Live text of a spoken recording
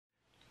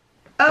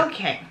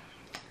Okay,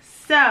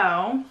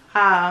 so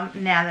now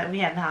that we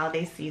have the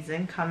holiday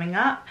season coming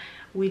up,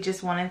 we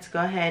just wanted to go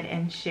ahead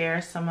and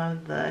share some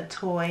of the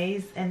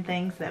toys and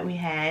things that we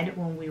had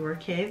when we were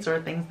kids,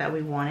 or things that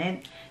we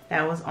wanted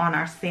that was on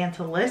our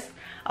Santa list.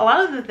 A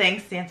lot of the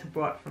things Santa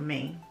brought for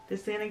me. Did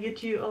Santa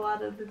get you a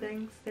lot of the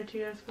things that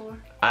you asked for?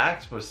 I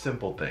asked for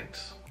simple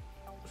things.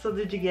 So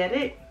did you get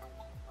it?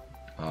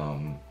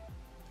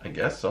 I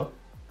guess so.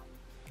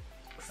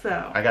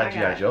 So I got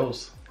G.I.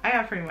 Joes. I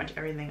got pretty much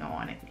everything I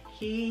wanted.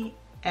 He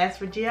asked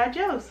for G.I.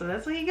 Joe, so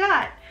that's what he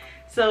got.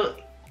 So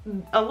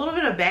a little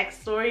bit of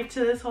backstory to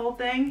this whole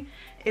thing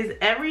is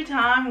every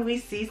time we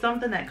see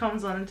something that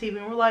comes on the TV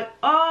and we're like,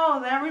 oh,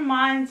 that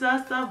reminds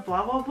us of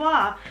blah, blah,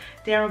 blah.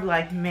 Darren will be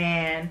like,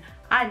 man,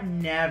 I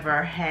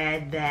never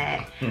had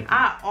that.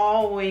 I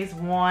always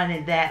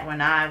wanted that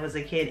when I was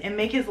a kid, and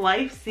make his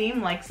life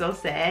seem like so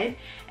sad.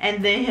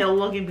 And then he'll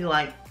look and be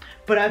like,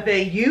 but I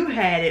bet you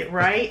had it,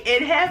 right?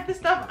 And half the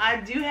stuff I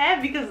do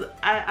have, because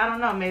I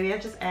don't know, maybe I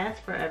just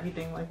asked for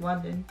everything like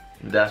London.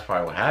 That's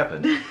probably what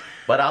happened.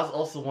 But I was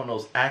also one of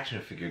those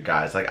action figure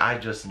guys. Like, I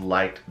just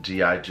liked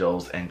G.I.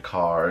 Joes and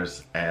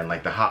cars and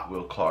like the Hot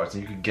Wheel cars.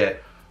 And you could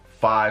get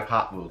 5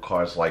 Hot Wheel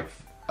cars for like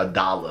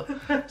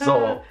 $1.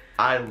 So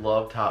I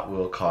loved Hot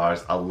Wheel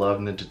cars. I love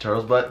Ninja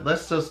Turtles. But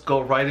let's just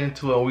go right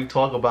into it and we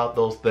talk about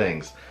those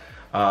things.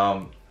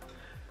 I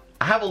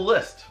have a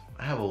list.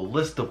 I have a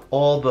list of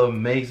all the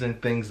amazing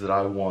things that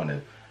I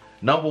wanted.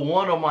 Number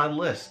 1 on my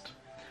list,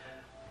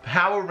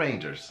 Power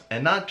Rangers.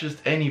 And not just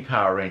any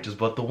Power Rangers,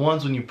 but the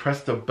ones when you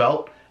press the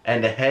belt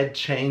and the head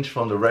changed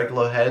from the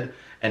regular head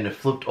and it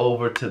flipped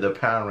over to the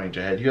Power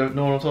Ranger head. You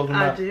know what I'm talking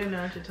about? I do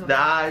know what you're talking about.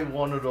 I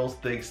wanted those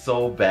things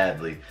so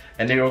badly.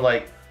 And they were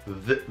like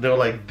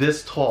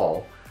this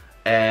tall,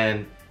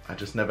 and I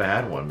just never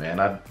had one, man.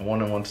 I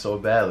wanted one so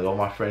badly. All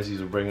my friends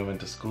used to bring them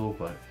into school,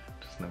 but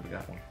just never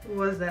got one.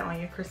 Was that on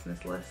your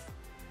Christmas list?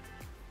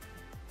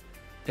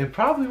 It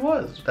probably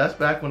was. That's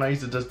back when I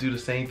used to just do the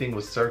same thing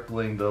with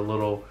circling the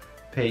little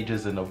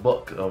pages in the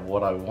book of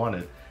what I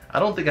wanted. I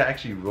don't think I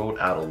actually wrote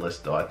out a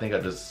list though. I think I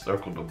just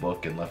circled the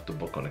book and left the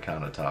book on the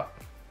countertop.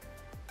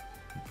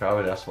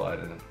 Probably that's why I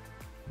didn't.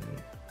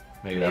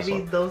 Maybe that's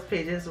why. Those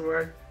pages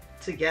were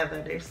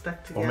together. They're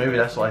stuck together. Or maybe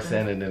that's why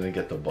Santa didn't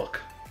get the book.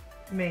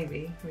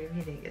 Maybe he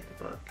didn't get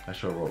the book. I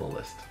sure wrote a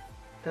list.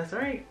 That's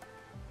right.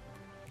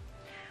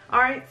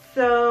 Alright,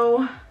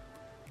 so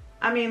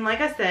I mean, like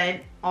I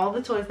said, all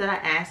the toys that I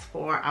asked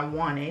for, I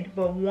wanted.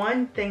 But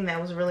one thing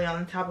that was really on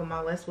the top of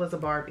my list was a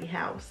Barbie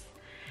house.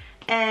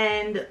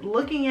 And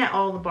looking at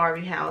all the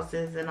Barbie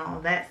houses and all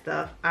that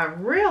stuff, I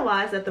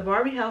realized that the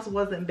Barbie house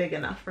wasn't big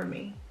enough for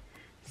me.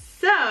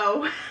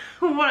 So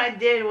what I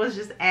did was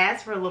just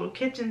ask for little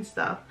kitchen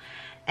stuff.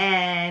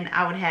 And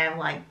I would have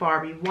like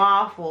Barbie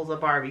waffles, a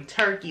Barbie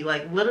turkey,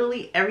 like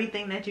literally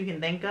everything that you can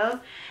think of.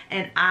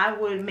 And I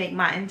would make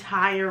my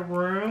entire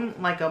room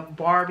like a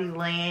Barbie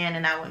land,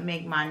 and I would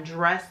make my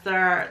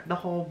dresser, the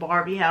whole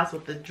Barbie house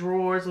with the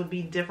drawers would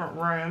be different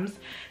rooms.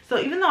 So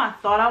even though I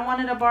thought I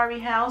wanted a Barbie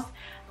house,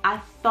 I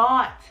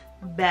thought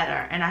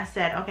better and I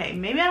said, okay,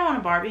 maybe I don't want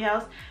a Barbie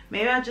house.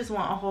 Maybe I just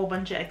want a whole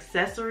bunch of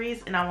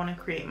accessories and I want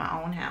to create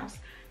my own house.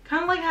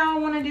 Kind of like how I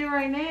want to do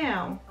right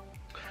now.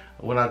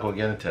 We're not gonna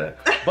get into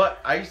that. But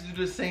I used to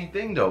do the same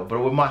thing though, but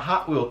with my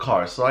Hot Wheel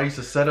cars. So I used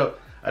to set up,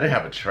 I didn't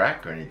have a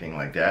track or anything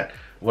like that.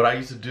 What I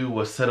used to do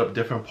was set up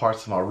different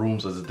parts of my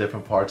rooms as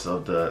different parts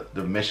of the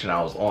mission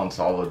I was on.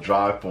 So I would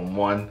drive from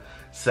one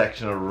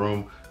section of the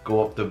room,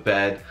 go up the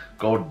bed,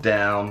 go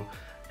down,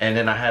 and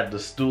then I had the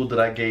stool that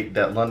I gave,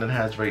 that London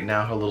has right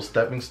now, her little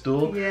stepping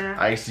stool. Yeah.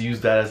 I used to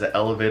use that as an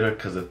elevator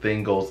because the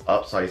thing goes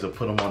up, so I used to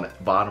put them on the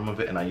bottom of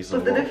it, and I used to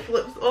But then it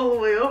flips all the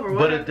way over.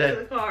 What happened to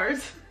the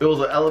cars? It was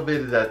an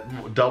elevator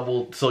that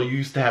doubled, so you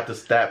used to have to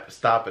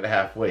stop it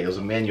halfway. It was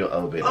a manual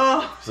elevator.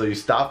 Oh. So you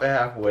stop it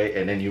halfway,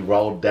 and then you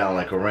rolled down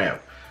like a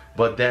ramp.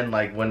 But then,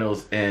 like when it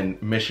was in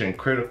Mission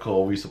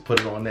Critical, we used to put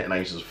it on it, and I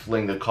used to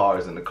fling the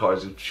cars, and the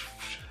cars would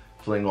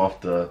fling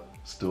off the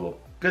stool.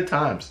 Good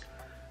times.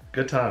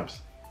 Good times.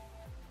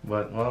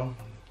 But, well,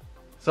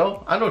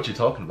 so I know what you're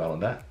talking about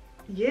on that.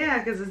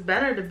 Yeah, because it's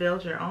better to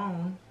build your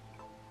own.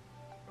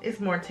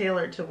 It's more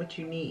tailored to what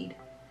you need.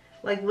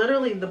 Like,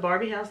 literally, the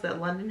Barbie house that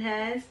London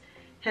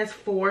has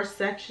 4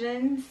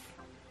 sections.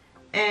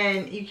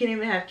 And you can't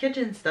even have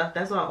kitchen stuff.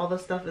 That's why all the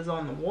stuff is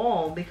on the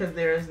wall, because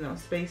there is no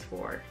space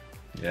for it.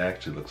 Yeah, it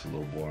actually looks a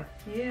little boring.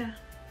 Yeah.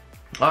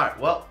 Alright,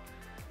 well,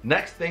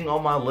 next thing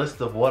on my list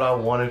of what I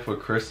wanted for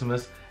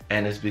Christmas,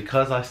 and it's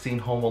because I've seen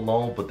Home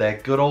Alone, but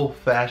that good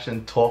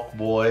old-fashioned Talk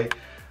Boy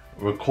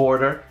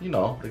recorder, you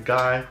know, the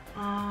guy.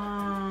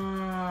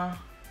 I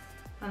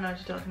know what you're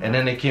talking about. And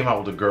then they came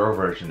out with a girl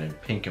version in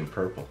pink and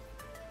purple.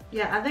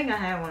 Yeah, I think I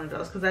had one of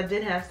those because I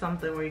did have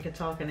something where you could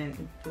talk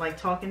and like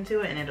talking to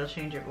it and it'll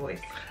change your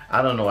voice.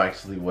 I don't know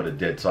actually what it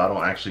did, so I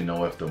don't actually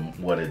know if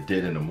what it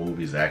did in the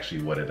movie is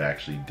actually what it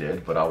actually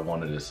did, but I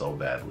wanted it so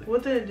badly.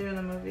 What did it do in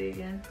the movie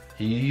again?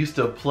 He used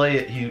to play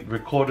it, he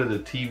recorded a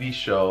TV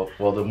show,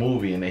 well the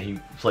movie, and then he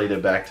played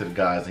it back to the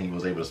guys and he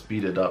was able to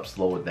speed it up,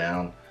 slow it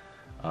down.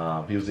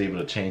 He was able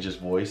to change his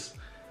voice.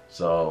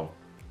 So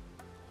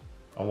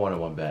I wanted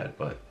one bad,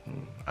 but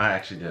I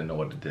actually didn't know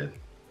what it did.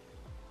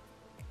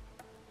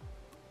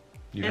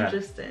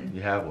 Interesting.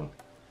 You have one.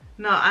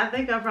 No, I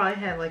think I probably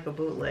had like a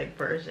bootleg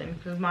version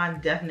because mine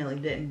definitely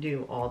didn't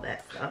do all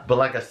that stuff. But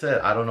like I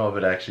said, I don't know if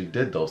it actually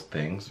did those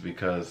things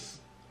because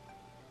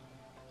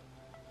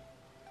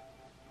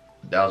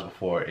that was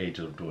before age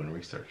of doing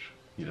research.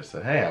 You just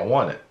said, hey, I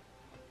want it.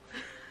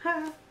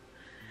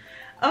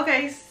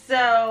 Okay,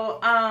 so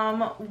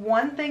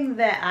one thing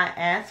that I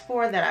asked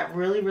for that I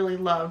really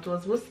loved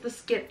was, what's the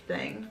skip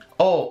thing?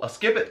 Oh, a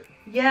skip it.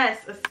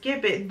 Yes, a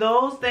skip it.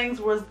 Those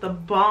things was the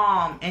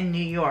bomb in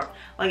New York.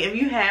 Like if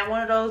you had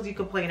one of those, you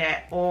could play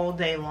that all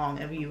day long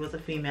if you was a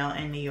female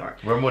in New York.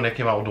 Remember when they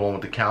came out with the one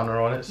with the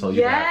counter on it? So you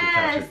didn't have to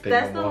count your thing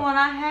that's the one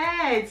I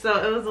had.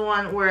 So it was the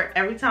one where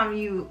every time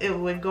it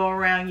would go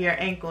around your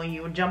ankle and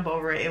you would jump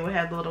over it, it would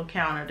have the little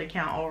counter to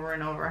count over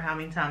and over how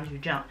many times you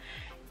jump.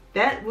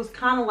 That was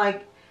kind of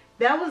like,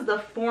 that was the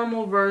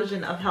formal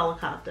version of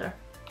helicopter.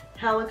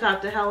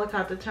 Helicopter,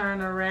 helicopter,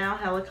 turn around,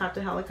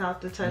 helicopter,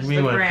 helicopter, touch the ground.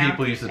 You mean when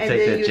people used to take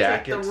their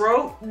jackets? Take the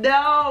rope?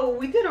 No,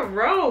 we did a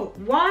rope.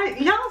 Why?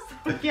 Y'all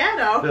so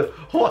ghetto.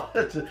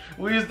 What?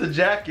 We used the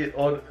jacket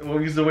on when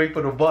we used to wait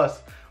for the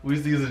bus. We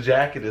used to use a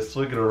jacket and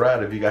swing it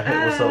around. If you got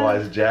hit with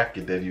somebody's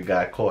jacket, then you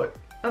got caught.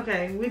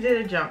 Okay, we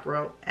did a jump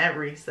rope at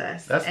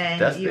recess. That's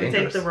you would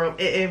dangerous. take the rope.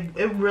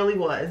 It really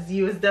was.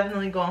 You was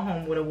definitely going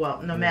home with a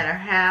welt, no matter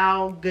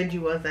how good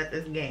you was at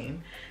this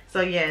game. So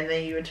yeah, and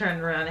then you would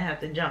turn around and have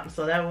to jump.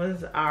 So that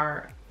was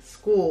our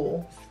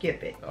school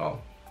skip it.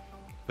 Oh.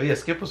 But yeah,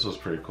 Skippers was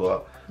pretty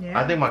cool. Yeah.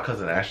 I think my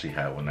cousin Ashley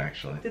had one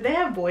actually. Did they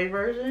have boy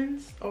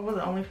versions or was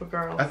it only for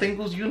girls? I think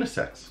it was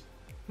unisex.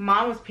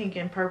 Mine was pink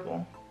and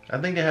purple. I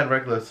think they had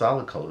regular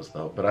solid colors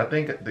though. But I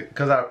think,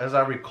 because as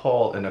I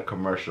recall in a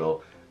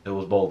commercial, it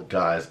was both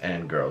guys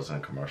and girls in a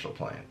commercial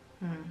playing.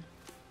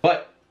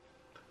 But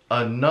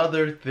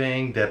another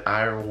thing that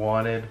I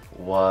wanted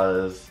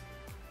was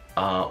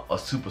a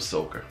Super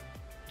Soaker.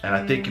 And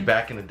I think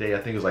back in the day, I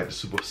think it was like the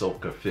Super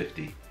Soaker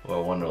 50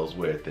 or one of those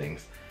weird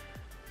things.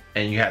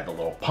 And you had the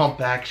little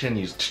pump action.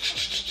 You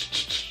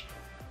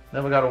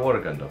never got a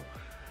water gun though.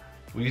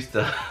 We used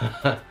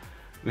to,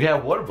 we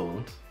had water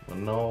balloons, but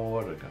no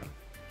water gun.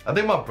 I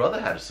think my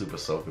brother had a Super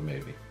Soaker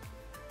maybe.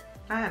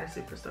 I had a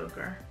Super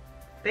Soaker.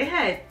 They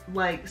had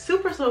like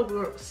Super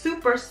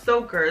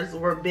Soakers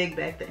were big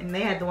back then.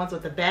 They had the ones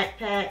with the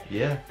backpack.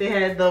 Yeah. They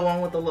had the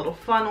one with the little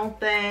funnel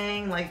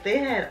thing. Like they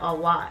had a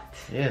lot.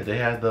 Yeah, they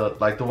had the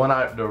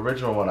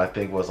original one I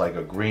think was like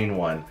a green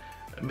one.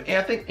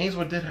 I think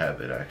Ainsworth did have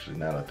it actually.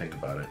 Now that I think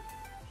about it.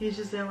 He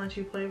just didn't let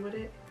you play with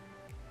it.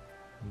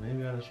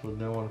 Maybe I just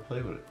didn't want to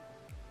play with it.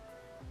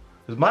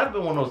 This might have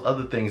been one of those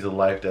other things in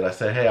life that I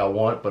said, hey, I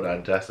want, but I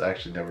just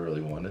actually never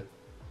really wanted.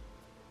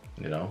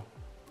 You know,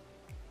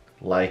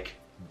 like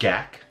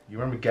GAC. You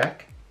remember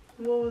GAC?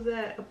 What was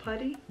that? A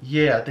putty?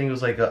 Yeah, I think it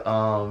was like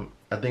a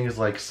I think it's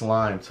like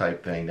slime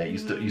type thing that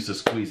used to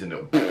squeeze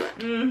into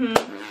it.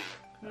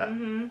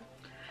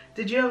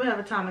 Did you ever have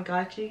a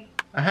Tamagotchi?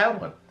 I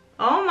had one.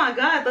 Oh my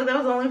god, I thought that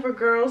was only for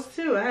girls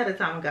too. I had a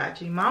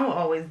Tamagotchi. Mine would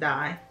always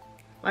die.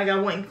 Like I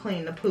wouldn't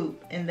clean the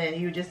poop and then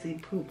you would just see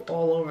poop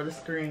all over the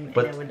screen and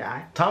it would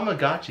die.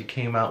 Tamagotchi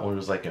came out when it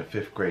was like in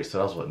 5th grade, so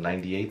that was what,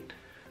 98?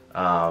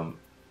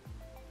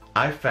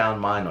 I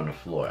found mine on the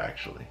floor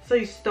actually. So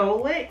you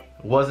stole it?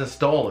 It wasn't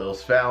stolen, it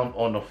was found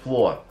on the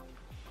floor.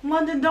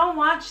 London, don't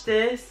watch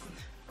this.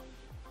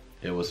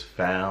 It was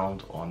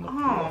found on the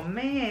floor. Oh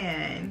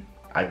man.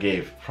 I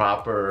gave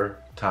proper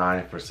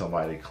time for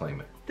somebody to claim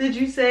it. Did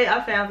you say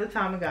I found the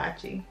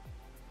Tamagotchi?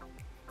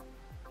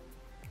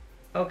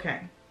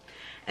 Okay.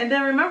 And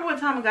then remember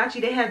with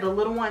Tamagotchi, they had the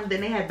little one,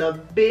 then they had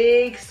the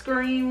big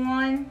screen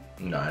one?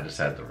 No, I just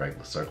had the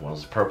regular circle one. It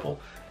was purple,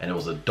 and it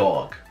was a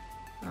dog.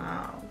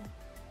 Oh.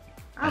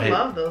 I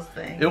love those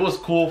things. It was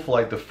cool for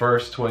like the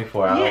first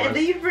 24 hours. Yeah, and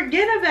then you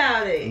forget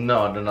about it.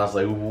 No, then I was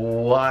like,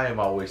 why am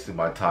I wasting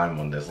my time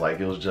on this? Like,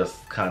 it was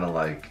just kind of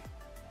like...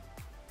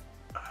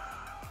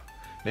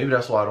 Maybe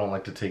that's why I don't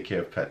like to take care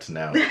of pets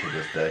now to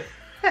this day.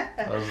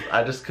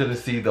 I just couldn't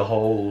see the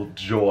whole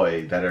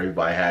joy that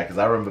everybody had, because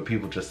I remember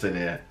people just sitting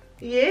there.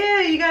 Yeah,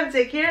 you gotta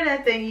take care of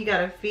that thing. You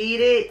gotta feed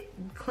it,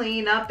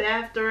 clean up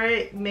after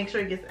it, make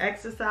sure it gets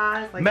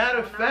exercise. Like Matter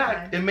of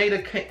fact, it made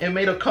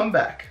a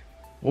comeback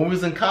when we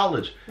was in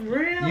college.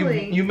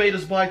 Really? You made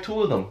us buy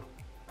 2 of them.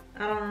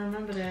 I don't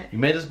remember that. You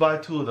made us buy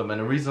 2 of them, and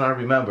the reason I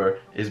remember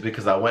is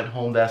because I went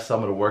home that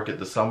summer to work at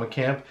the summer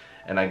camp,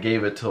 and I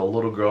gave it to a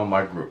little girl in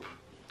my group.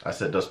 I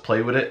said, just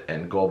play with it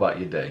and go about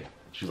your day.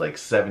 She was like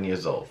 7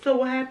 years old. So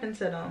what happened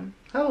to them?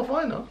 Hell if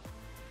I know.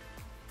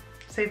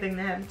 Same thing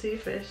that happened to your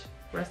fish.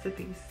 Rest in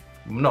peace.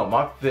 No,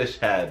 my fish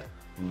had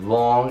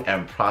long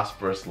and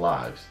prosperous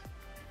lives.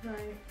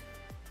 Right.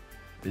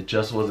 It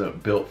just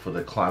wasn't built for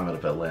the climate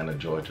of Atlanta,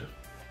 Georgia.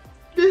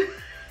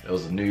 It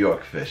was a New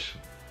York fish.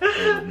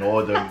 It was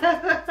northern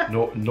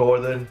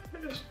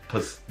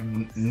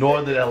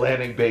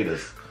Atlantic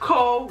betas.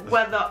 Cold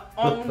weather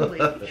only.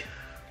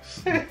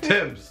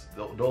 Timbs.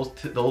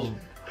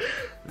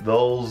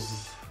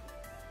 Those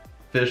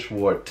fish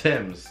wore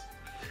Timbs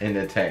in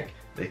the tank.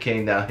 They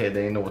came down here,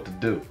 they didn't know what to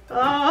do.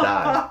 Oh.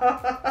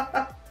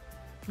 Died.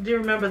 Do you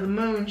remember the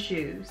moon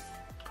shoes?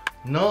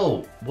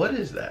 No, what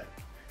is that?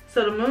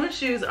 So the moon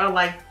shoes are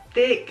like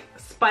thick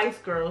Spice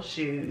Girl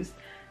shoes.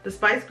 The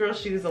Spice Girl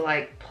shoes are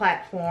like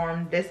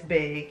platform this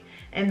big.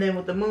 And then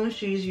with the moon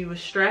shoes, you would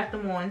strap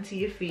them on to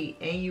your feet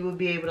and you would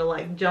be able to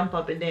like jump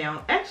up and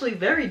down. Actually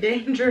very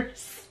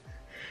dangerous.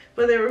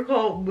 But they were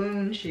called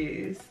moon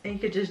shoes and you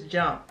could just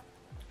jump.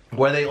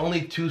 Were they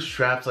only 2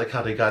 straps, like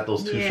how they got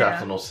those 2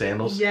 straps on those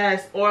sandals?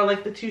 Yes, or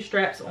like the 2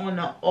 straps on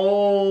the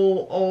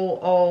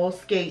old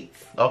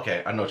skates.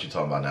 Okay, I know what you're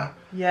talking about now.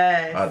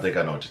 Yes. I think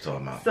I know what you're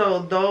talking about. So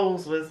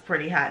those was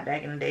pretty hot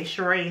back in the day.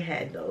 Sheree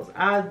had those.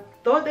 I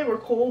thought they were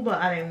cool,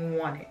 but I didn't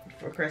want it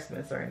for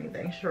Christmas or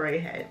anything.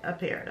 Sheree had a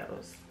pair of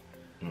those.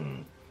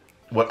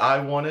 What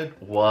I wanted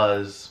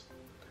was,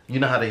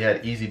 you know how they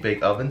had easy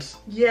bake ovens?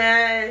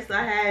 Yes,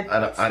 I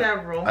had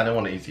several. I didn't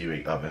want an easy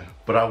bake oven,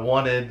 but I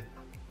wanted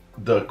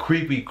the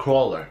creepy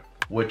crawler,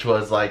 which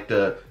was like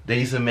they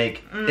used to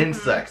make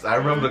insects. I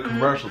remember the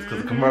commercials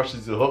because the commercials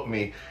used to hook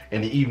me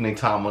in the evening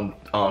time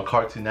on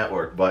Cartoon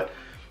Network. But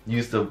you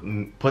used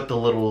to put the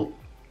little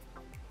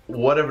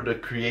whatever the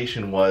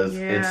creation was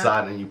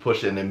inside, and you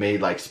push it, and it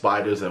made like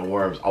spiders and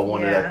worms. I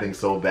wanted that thing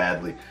so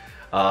badly.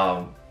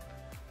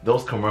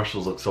 Those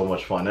commercials look so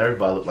much fun.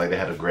 Everybody looked like they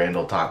had a grand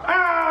old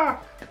time.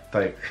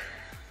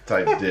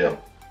 Type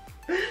deal.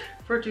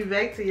 Brought you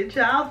back to your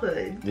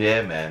childhood.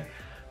 Yeah, man.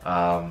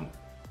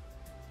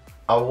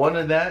 I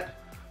wanted that,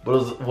 but it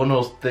was one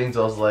of those things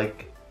I was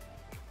like,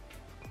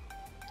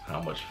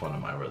 how much fun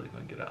am I really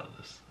going to get out of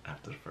this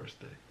after the first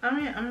day? I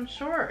mean, I'm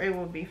sure it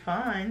will be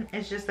fun.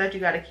 It's just that you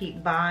got to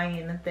keep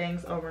buying the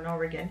things over and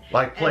over again.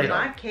 Like Play-Doh.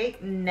 And my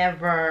cake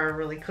never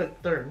really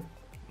cooked through.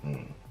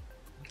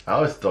 I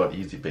always thought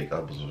easy bake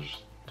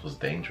ovens was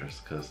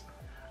dangerous because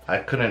I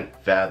couldn't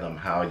fathom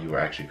how you were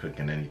actually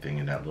cooking anything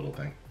in that little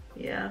thing.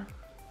 Yeah.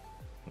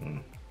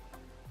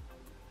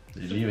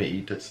 Did you even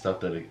eat that stuff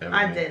that it ever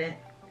I made? didn't.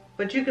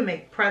 But you can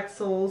make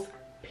pretzels,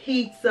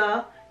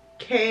 pizza,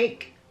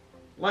 cake,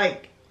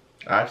 like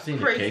I've seen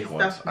the crazy cake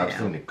ones. stuff I've now.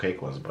 seen the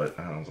cake ones, but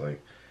I was like,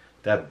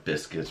 that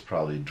biscuit's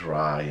probably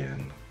dry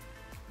and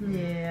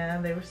yeah,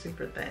 they were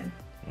super thin.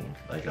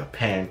 like a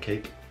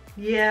pancake.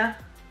 Yeah.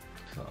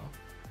 So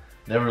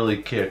never really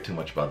cared too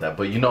much about that.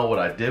 But you know what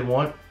I did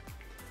want?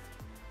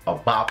 A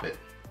Bop It.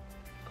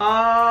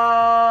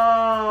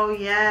 Oh,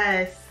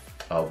 yes.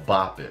 A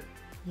Bop It.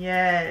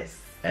 Yes.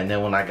 And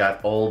then when I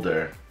got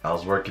older, I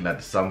was working at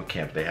the summer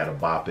camp. They had a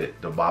Bop It.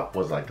 The Bop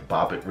was like the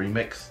Bop It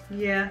remix.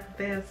 Yeah,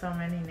 they have so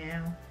many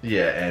now.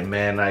 Yeah, and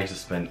man, I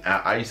used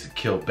to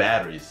kill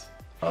batteries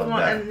of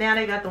that. And now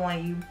they got the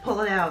one you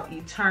pull it out,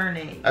 you turn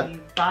it,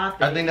 you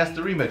bop it. I think that's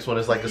the remix one.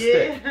 It's like a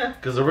stick.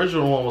 Because the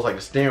original one was like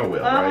a steering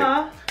wheel,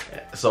 right?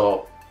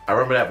 So I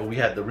remember that, but we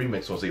had the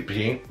remix one. So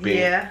bing, bing.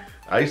 Yeah.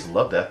 I used to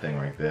love that thing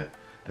right there.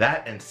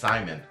 That and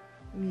Simon.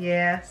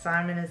 Yeah,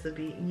 Simon is a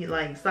beat.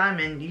 Like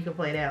Simon, you can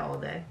play that all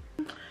day.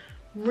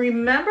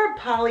 Remember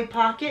Polly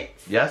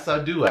Pockets? Yes,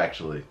 I do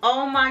actually.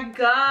 Oh my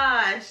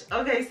gosh.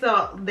 Okay,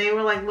 so they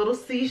were like little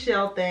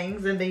seashell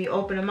things, and then you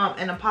open them up,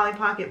 and a Polly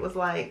Pocket was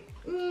like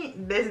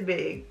this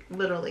big,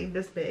 literally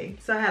this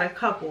big. So I had a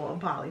couple of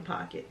Polly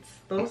Pockets.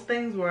 Those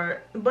things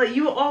were, but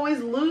you always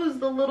lose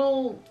the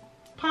little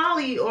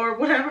Polly or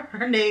whatever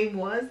her name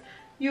was.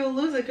 You would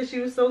lose it because she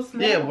was so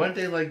small. Yeah, weren't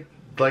they like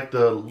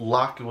the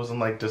lock? It wasn't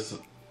like this. It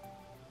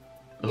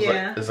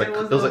was it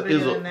was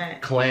a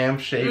clam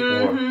shape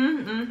or.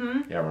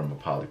 Yeah, I remember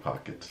Polly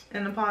Pockets.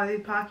 And the Polly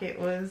Pocket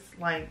was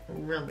like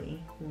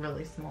really,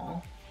 really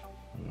small.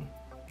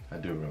 I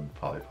do remember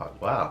Polly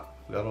Pocket. Wow,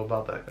 forgot all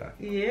about that guy.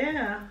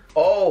 Yeah.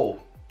 Oh,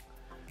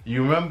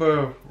 you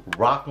remember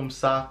Rock'em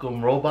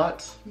Sock'em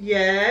Robots?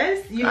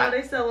 Yes. You know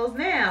they sell those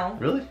now.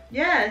 Really?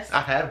 Yes.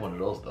 I had one of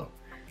those though.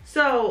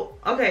 So,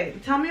 okay,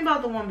 tell me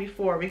about the one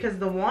before, because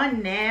the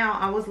one now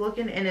I was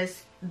looking and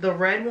it's the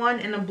red one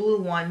and the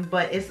blue one,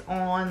 but it's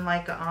on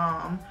like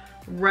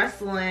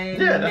wrestling.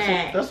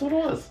 Yeah, that's what it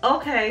was.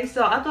 Okay,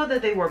 so I thought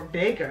that they were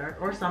bigger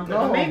or something.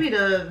 No. Or maybe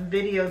the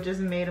video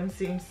just made them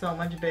seem so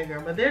much bigger,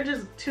 but they're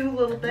just 2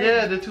 little things.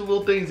 Yeah, they're 2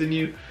 little things, and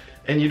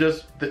you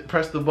just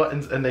press the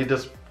buttons, and they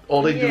just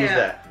all they do is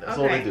that. That's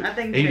all they do. I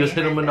think and you just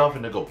hit them enough,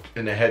 and they go,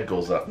 and the head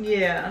goes up.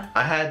 Yeah.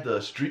 I had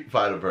the Street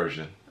Fighter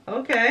version.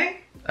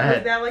 Okay.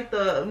 Was that like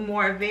the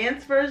more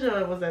advanced version,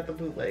 or was that the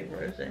bootleg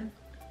version?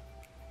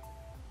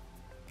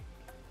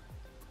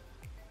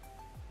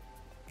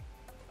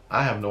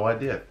 I have no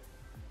idea.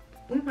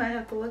 We might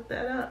have to look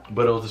that up.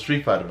 But it was the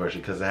Street Fighter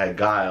version because it had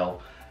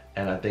Guile,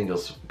 and I think it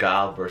was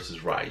Guile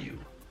versus Ryu,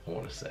 I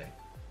want to say.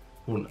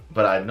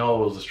 But I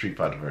know it was a Street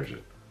Fighter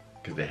version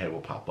because the head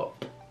will pop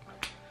up.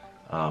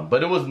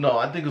 But it was,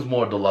 I think it was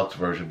more a deluxe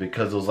version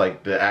because it was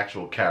like the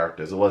actual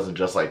characters. It wasn't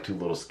just like 2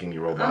 little skinny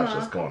robots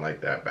just going like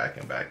that back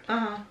and back.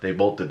 They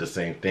both did the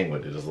same thing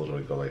with it, just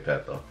literally go like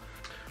that though.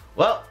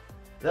 Well,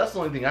 that's the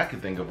only thing I can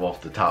think of off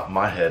the top of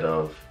my head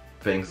of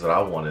things that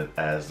I wanted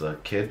as a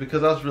kid,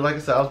 because I was, like I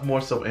said, I was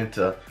more so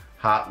into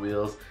Hot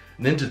Wheels.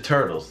 Ninja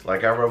Turtles.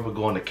 Like I remember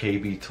going to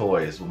KB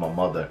Toys with my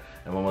mother,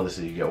 and my mother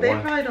said you get they one.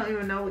 They probably don't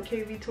even know what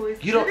KB Toys.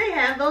 Do they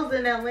have those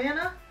in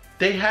Atlanta?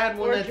 They had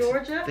one in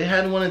Georgia. They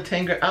had one in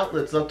Tanger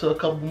Outlets up to a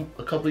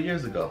couple of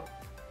years ago.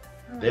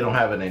 Oh. They don't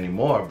have it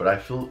anymore, but I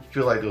feel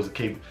like there was a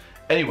KB.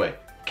 Anyway,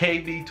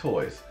 KB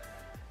Toys,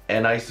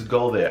 and I used to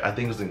go there. I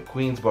think it was in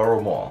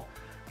Queensboro Mall,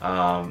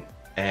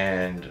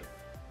 and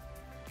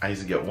I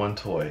used to get one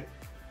toy,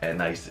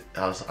 and I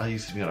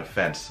used to be on a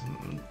fence.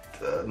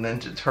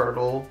 Ninja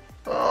Turtle.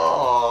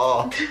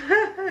 Oh,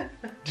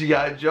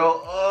 G.I.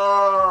 Joe.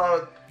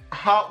 Oh,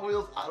 Hot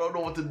Wheels. I don't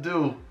know what to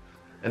do.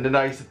 And then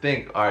I used to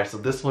think, all right, so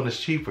this one is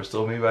cheaper,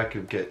 so maybe I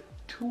could get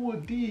 2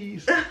 of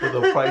these for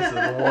the price of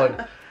the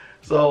one.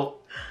 So,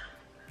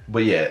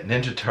 but yeah,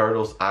 Ninja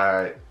Turtles.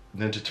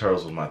 Ninja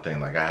Turtles was my thing.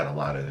 Like I had a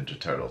lot of Ninja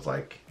Turtles.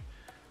 Like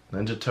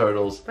Ninja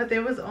Turtles. But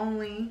there was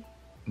only.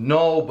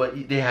 No,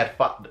 but they had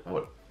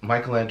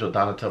Michelangelo,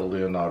 Donatello,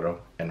 Leonardo,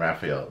 and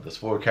Raphael. There's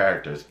 4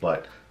 characters,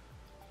 but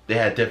they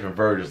had different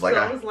versions. Like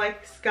so it was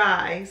like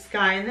Sky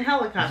in the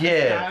helicopter.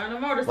 Yeah. Sky on a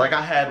motorcycle. Like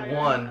I had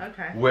one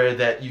where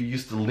that you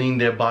used to lean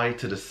their body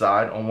to the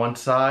side on one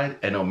side,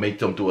 and it'll make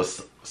them do a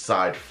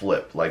side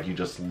flip. Like you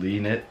just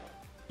lean it,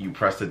 you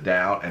press it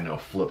down, and it'll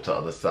flip to the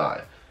other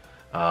side.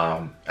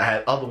 I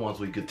had other ones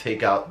where you could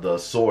take out the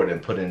sword and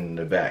put it in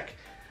the back.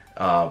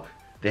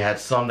 They had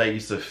some that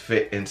used to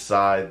fit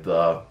inside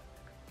the,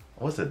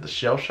 what was it, the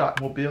Shell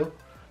Shock Mobile?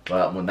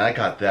 But when I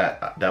got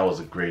that was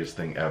the greatest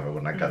thing ever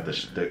when I got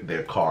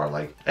their car.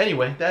 Like,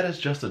 anyway, that is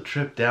just a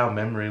trip down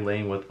memory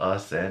lane with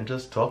us and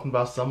just talking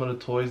about some of the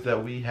toys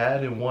that we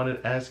had and wanted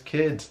as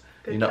kids.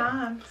 Good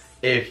times.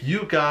 If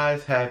you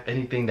guys have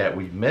anything that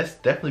we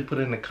missed, definitely put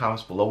it in the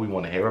comments below. We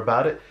want to hear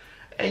about it.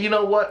 And you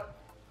know what?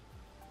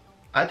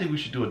 I think we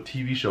should do a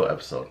TV show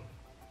episode.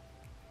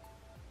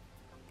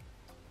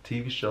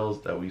 TV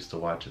shows that we used to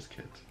watch as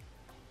kids.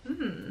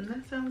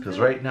 That sounds good. Because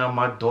right now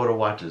my daughter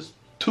watches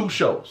 2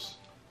 shows.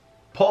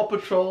 Paw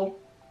Patrol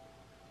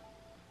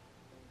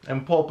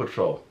and Paw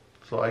Patrol.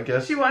 So I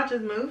guess she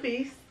watches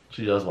movies.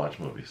 She does watch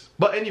movies.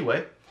 But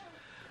anyway,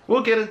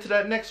 we'll get into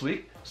that next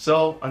week.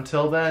 So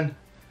until then,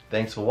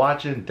 thanks for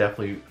watching.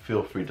 Definitely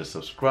feel free to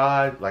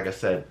subscribe. Like I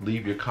said,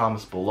 leave your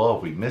comments below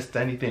if we missed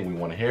anything. We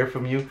want to hear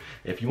from you.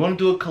 If you want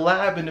to do a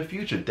collab in the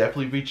future,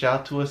 definitely reach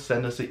out to us.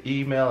 Send us an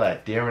email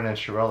at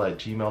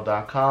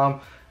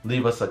DarrenAndShirell@gmail.com.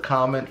 Leave us a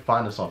comment.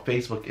 Find us on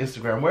Facebook,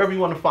 Instagram, wherever you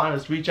want to find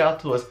us. Reach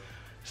out to us.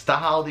 It's the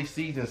holiday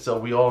season, so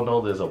we all know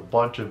there's a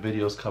bunch of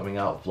videos coming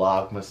out,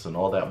 Vlogmas and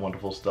all that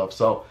wonderful stuff.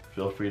 So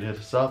feel free to hit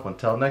us up.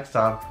 Until next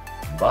time,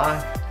 bye.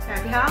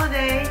 Happy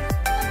holidays.